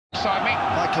beside me.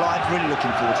 Hi Clive, really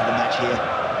looking forward to the match here.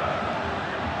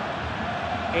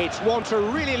 It's one to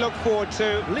really look forward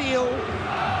to. Lille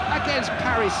against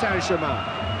Paris Saint-Germain.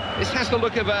 This has the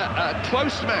look of a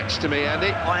close match to me, Andy.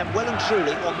 I am well and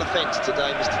truly on the fence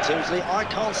today, Mr. Toolsley. I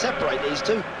can't separate these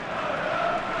two.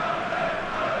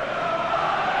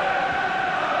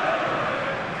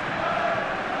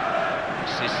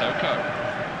 Sissoko.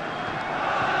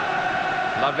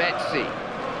 Lavezzi.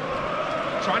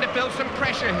 Trying to build some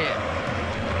pressure here.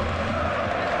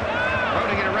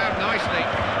 Rolling it around nicely.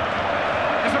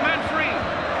 There's a man free.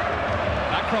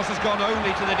 That cross has gone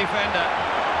only to the defender.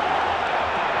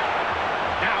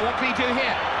 Now, what can he do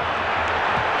here?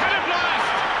 Cannon blast!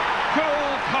 Cool,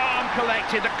 calm,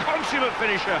 collected. The consummate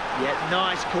finisher. Yeah,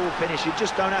 nice, cool finish. You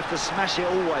just don't have to smash it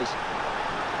always.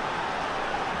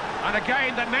 And a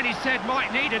game that many said might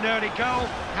need an early goal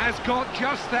has got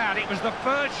just that. It was the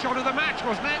first shot of the match,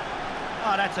 wasn't it?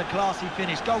 Oh, that's a classy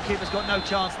finish. Goalkeeper's got no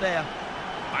chance there.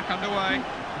 Back underway.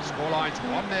 Scoreline's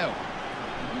 1-0.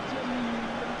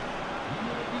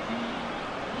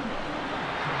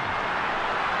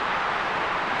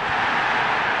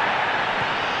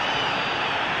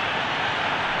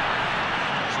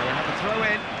 So we have a throw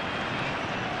in.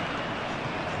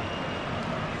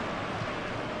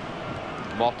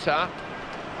 Motta.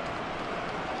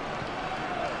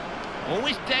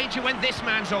 Always danger when this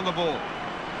man's on the ball.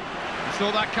 Saw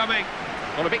that coming.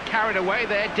 Got a bit carried away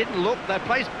there, didn't look. Their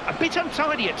play's a bit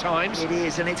untidy at times. It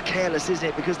is, and it's careless, isn't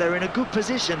it? Because they're in a good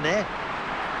position there.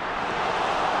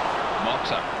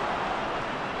 Motta.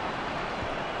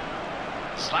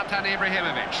 Zlatan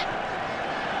Ibrahimovic.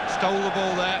 Stole the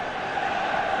ball there.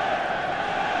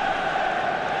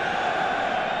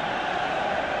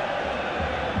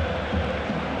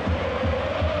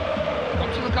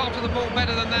 Got to look after the ball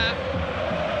better than that.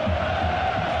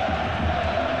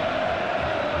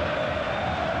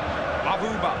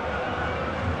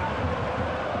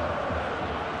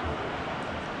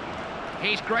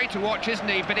 He's great to watch, isn't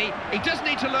he? But he does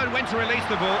need to learn when to release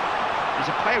the ball. He's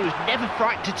a player who's never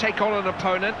frightened to take on an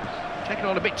opponent. Taking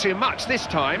on a bit too much this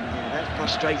time. Yeah, that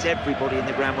frustrates everybody in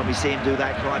the ground when we see him do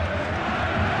that, Clive.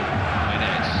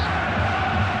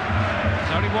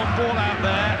 There's only one ball out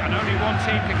there, and only one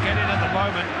team can get in at the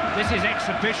moment. This is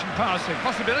exhibition passing.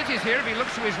 Possibilities here if he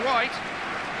looks to his right.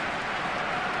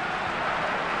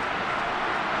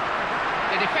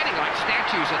 They're defending like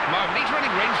statues at the moment. He's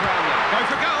running rings around them. Go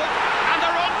for goal, and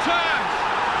they're on terms.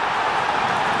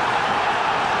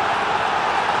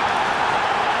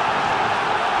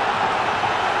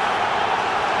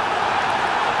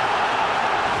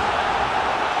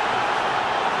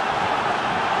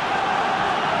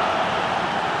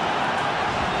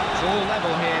 It's all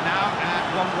level here now at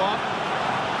 1-1.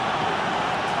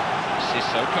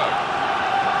 Sissoko.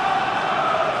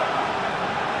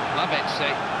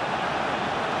 Lavezzi.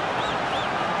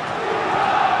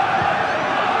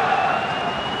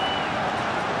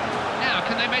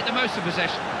 Can they make the most of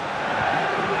possession?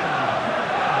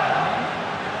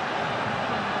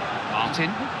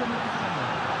 Martin.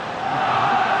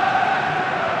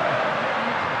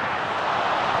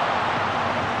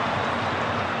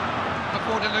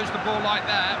 Afford to lose the ball like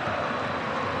that.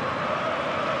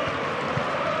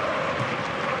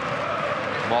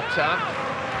 Motta.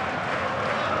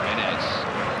 Inez.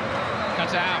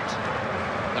 Cut out.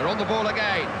 They're on the ball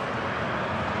again.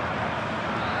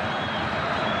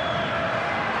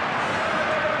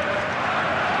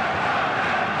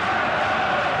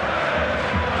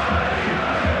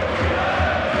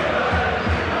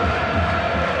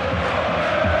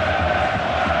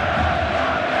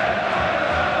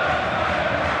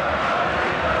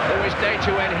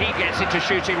 Danger when he gets into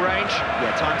shooting range.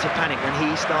 Yeah, time to panic when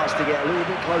he starts to get a little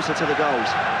bit closer to the goals.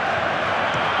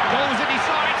 Goals in his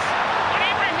sights, and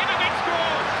Ibrahimovic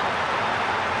scores!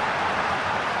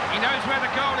 He knows where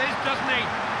the goal is, doesn't he?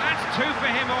 That's two for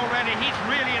him already. He's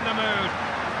really in the mood.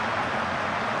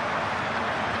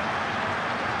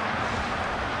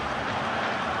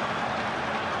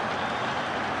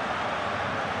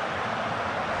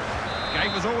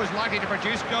 Game was always likely to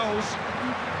produce goals.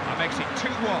 That makes it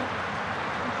 2-1.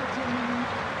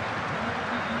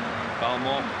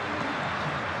 Balmont.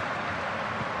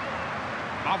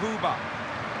 Avuba.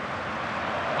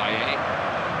 Aye.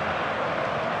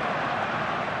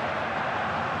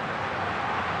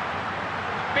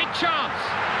 Big chance.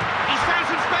 He's found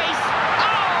some space.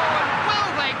 Oh, and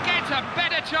will they get a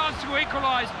better chance to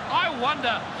equalise? I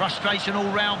wonder. Frustration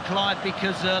all round, Clive,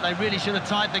 because they really should have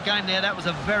tied the game there. That was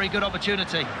a very good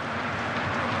opportunity.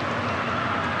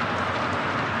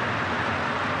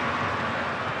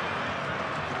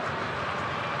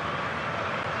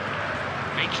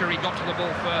 sure he got to the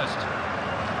ball first.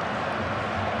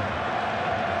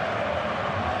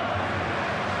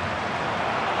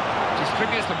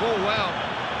 Distributes the ball well.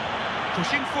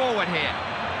 Pushing forward here.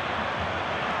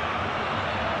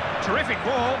 Terrific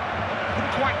ball.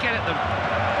 Couldn't quite get at them.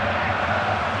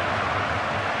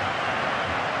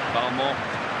 Barmore.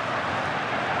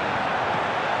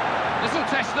 This will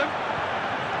test them.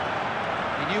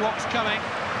 He knew what was coming.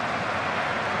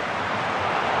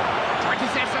 Tried to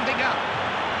set something up.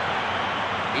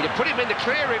 He'd have put him in the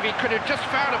clear if he could have just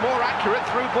found a more accurate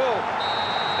through ball.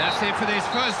 That's it for this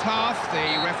first half. The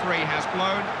referee has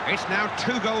blown. It's now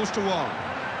 2-1.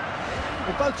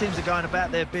 Well, both teams are going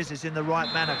about their business in the right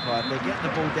manner, Clive. They're getting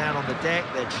the ball down on the deck,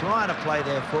 they're trying to play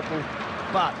their football,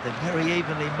 but they're very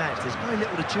evenly matched. There's very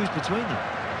little to choose between them.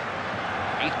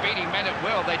 He's beating men at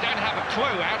will. They don't have a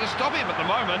clue how to stop him at the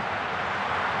moment.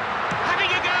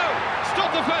 Having a go!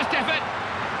 Stop the first effort!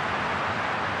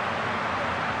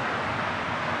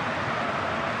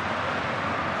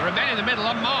 There are men in the middle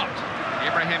unmarked.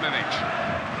 Ibrahimovic.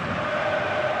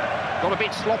 Got a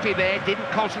bit sloppy there, didn't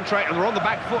concentrate, and they're on the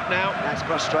back foot now. That's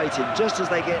frustrating. Just as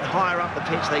they get higher up the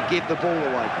pitch, they give the ball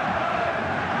away.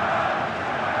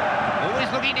 Always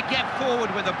looking to get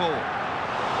forward with the ball.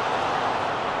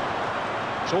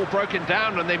 It's all broken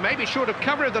down, and they may be short of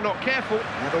cover if they're not careful.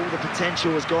 And all the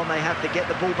potential has gone. They have to get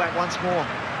the ball back once more.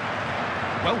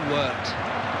 Well worked.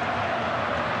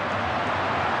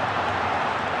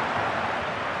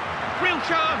 Real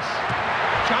chance.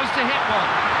 Chance to hit one.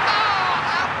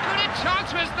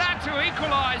 Chance was that to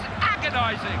equalise.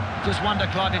 Agonising. Just wonder,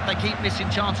 Clive, if they keep missing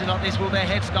chances like this, will their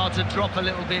head start to drop a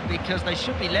little bit, because they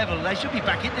should be level. They should be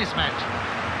back in this match.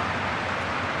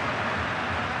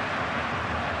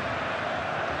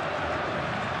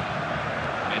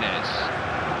 Inez.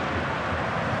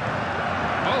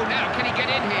 Oh, now can he get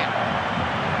in here?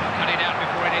 Cut it out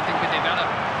before anything can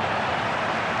develop.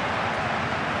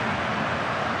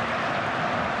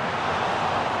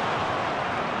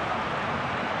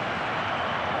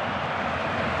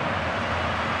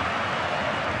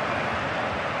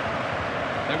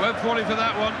 They won't fall in for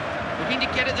that one. Looking to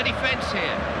get at the defence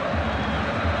here.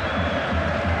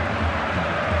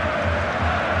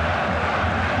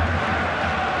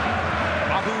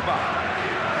 Abuba.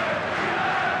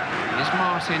 Here's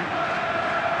Martin.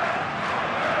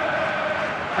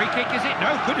 Free kick, is it?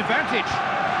 No, good advantage.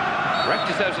 Ref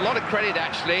deserves a lot of credit,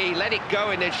 actually. He let it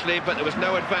go initially, but there was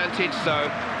no advantage,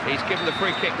 so he's given the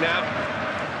free kick now.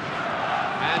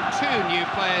 And two new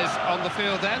players on the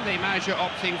field then, the manager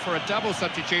opting for a double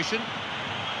substitution.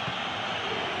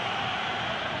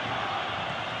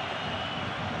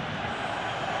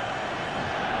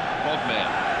 Bodmer.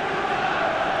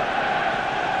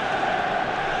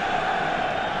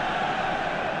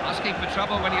 Asking for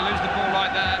trouble when you lose the ball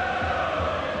like that.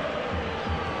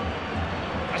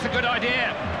 That's a good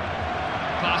idea.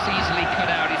 Pass easily cut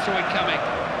out, he saw it coming.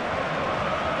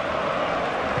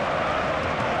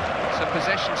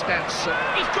 Possession stats.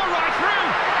 He's gone right through!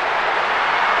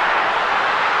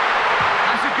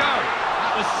 That's a go.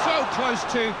 That was so close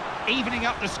to evening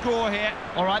up the score here.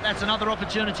 All right, that's another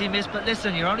opportunity missed, but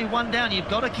listen, you're only one down. You've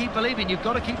got to keep believing. You've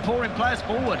got to keep pouring players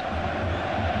forward.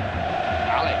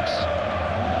 Alex.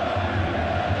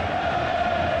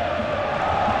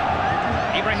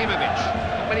 Ibrahimovic.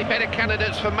 Not many better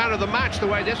candidates for man of the match the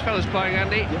way this fella's playing,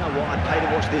 Andy. You know what? I'd pay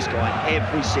to watch this guy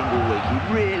every single week. He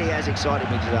really has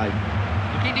excited me today.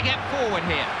 Looking to get forward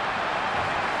here.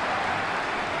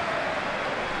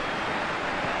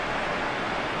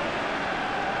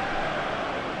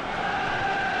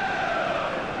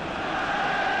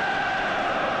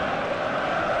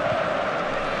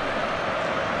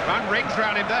 Run rings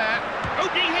round him there.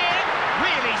 Opening here.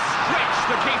 Really stretched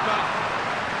the keeper.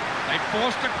 They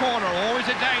forced a corner, always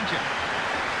a danger.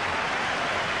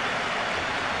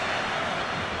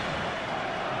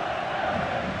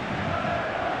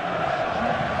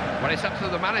 Well, it's up to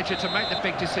the manager to make the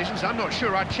big decisions. I'm not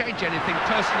sure I'd change anything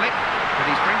personally, but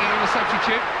he's bringing on the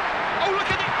substitute. Oh, look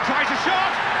at it! Tries a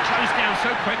shot! Closed down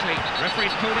so quickly.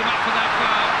 Referee's pulled him up for that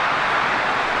foul.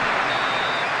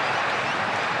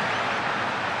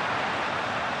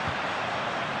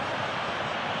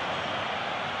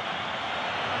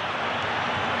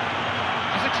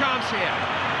 There's a chance here.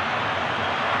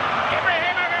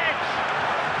 Ibrahimovic!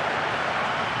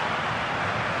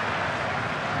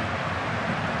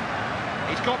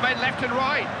 He's got men left and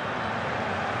right.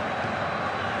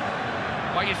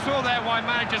 Well, you saw there why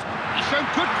managers... He showed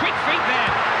good quick feet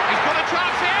there. He's got a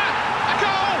chance here. A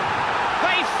goal!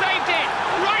 They've saved it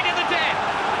right in the dead.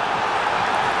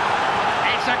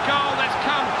 It's a goal that's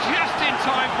come just in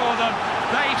time for them.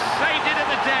 They've saved it in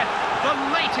the death. the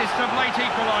latest of late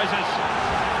equalisers.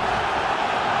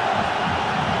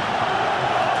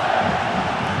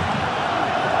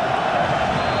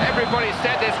 Everybody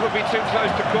said this would be too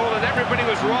close to call, and everybody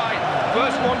was right.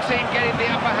 First one team getting the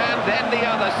upper hand, then the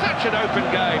other. Such an open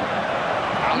game.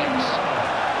 Alex.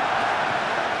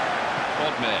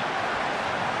 Bodmer.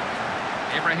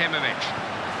 Ibrahimovic.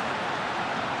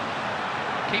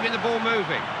 Keeping the ball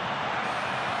moving.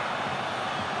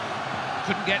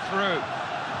 Couldn't get through.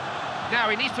 Now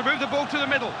he needs to move the ball to the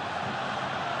middle.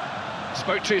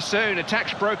 Spoke too soon,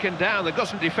 attack's broken down. They've got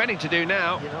some defending to do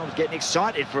now. You know, I was getting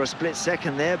excited for a split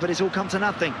second there, but it's all come to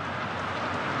nothing.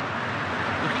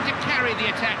 Looking to carry the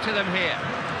attack to them here.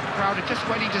 The crowd are just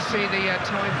waiting to see the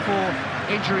time for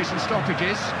injuries and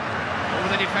stoppages. Oh,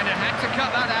 the defender had to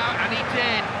cut that out, and he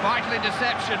did. Vital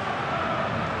interception.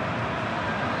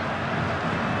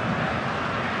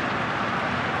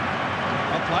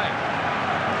 Well played.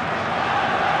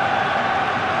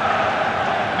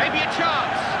 Maybe a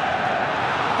chance.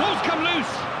 Ball's come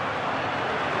loose.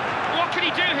 What can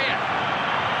he do here?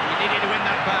 He needed to win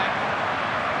that back.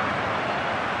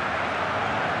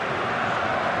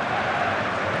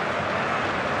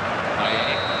 Oh,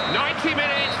 yeah. 90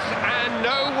 minutes and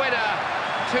no winner.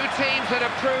 Two teams that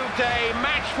have proved a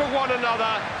match for one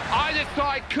another. Either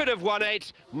side could have won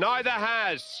it, neither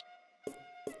has.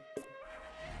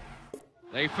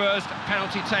 The first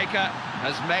penalty taker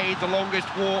has made the longest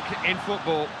walk in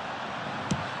football.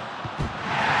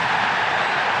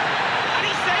 And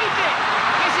he saved it!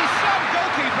 This is some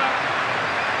goalkeeper.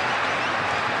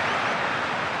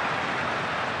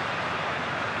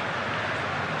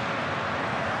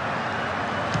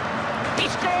 He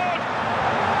scored!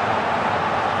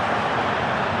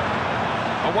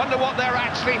 I wonder what they're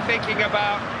actually thinking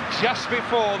about just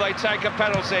before they take a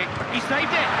penalty. He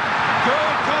saved it!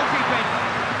 Good goalkeeping!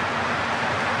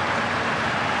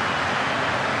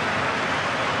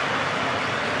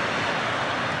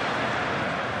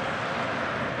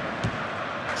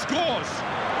 Scores!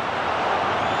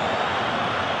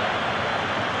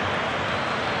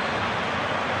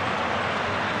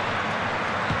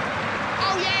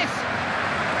 Oh, yes!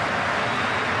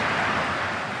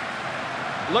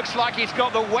 Looks like he's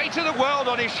got the weight of the world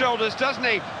on his shoulders, doesn't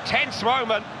he? Tense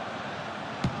moment.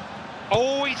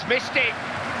 Oh, he's missed it.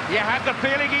 You had the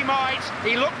feeling he might.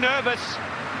 He looked nervous.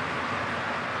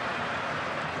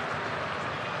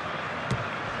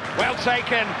 Well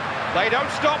taken. They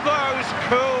don't stop those.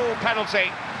 Cool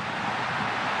penalty.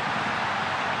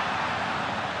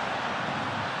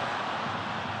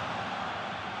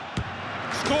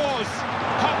 Scores!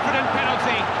 Confident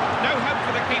penalty. No hope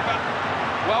for the keeper.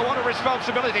 Well, what a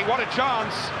responsibility, what a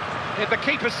chance. If the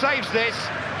keeper saves this,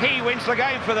 he wins the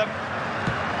game for them.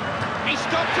 He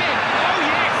stopped it! Oh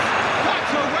yes!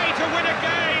 What a way to win a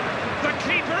game! The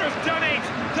keeper has done it!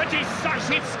 The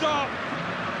decisive stop!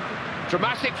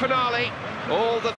 Dramatic finale. All the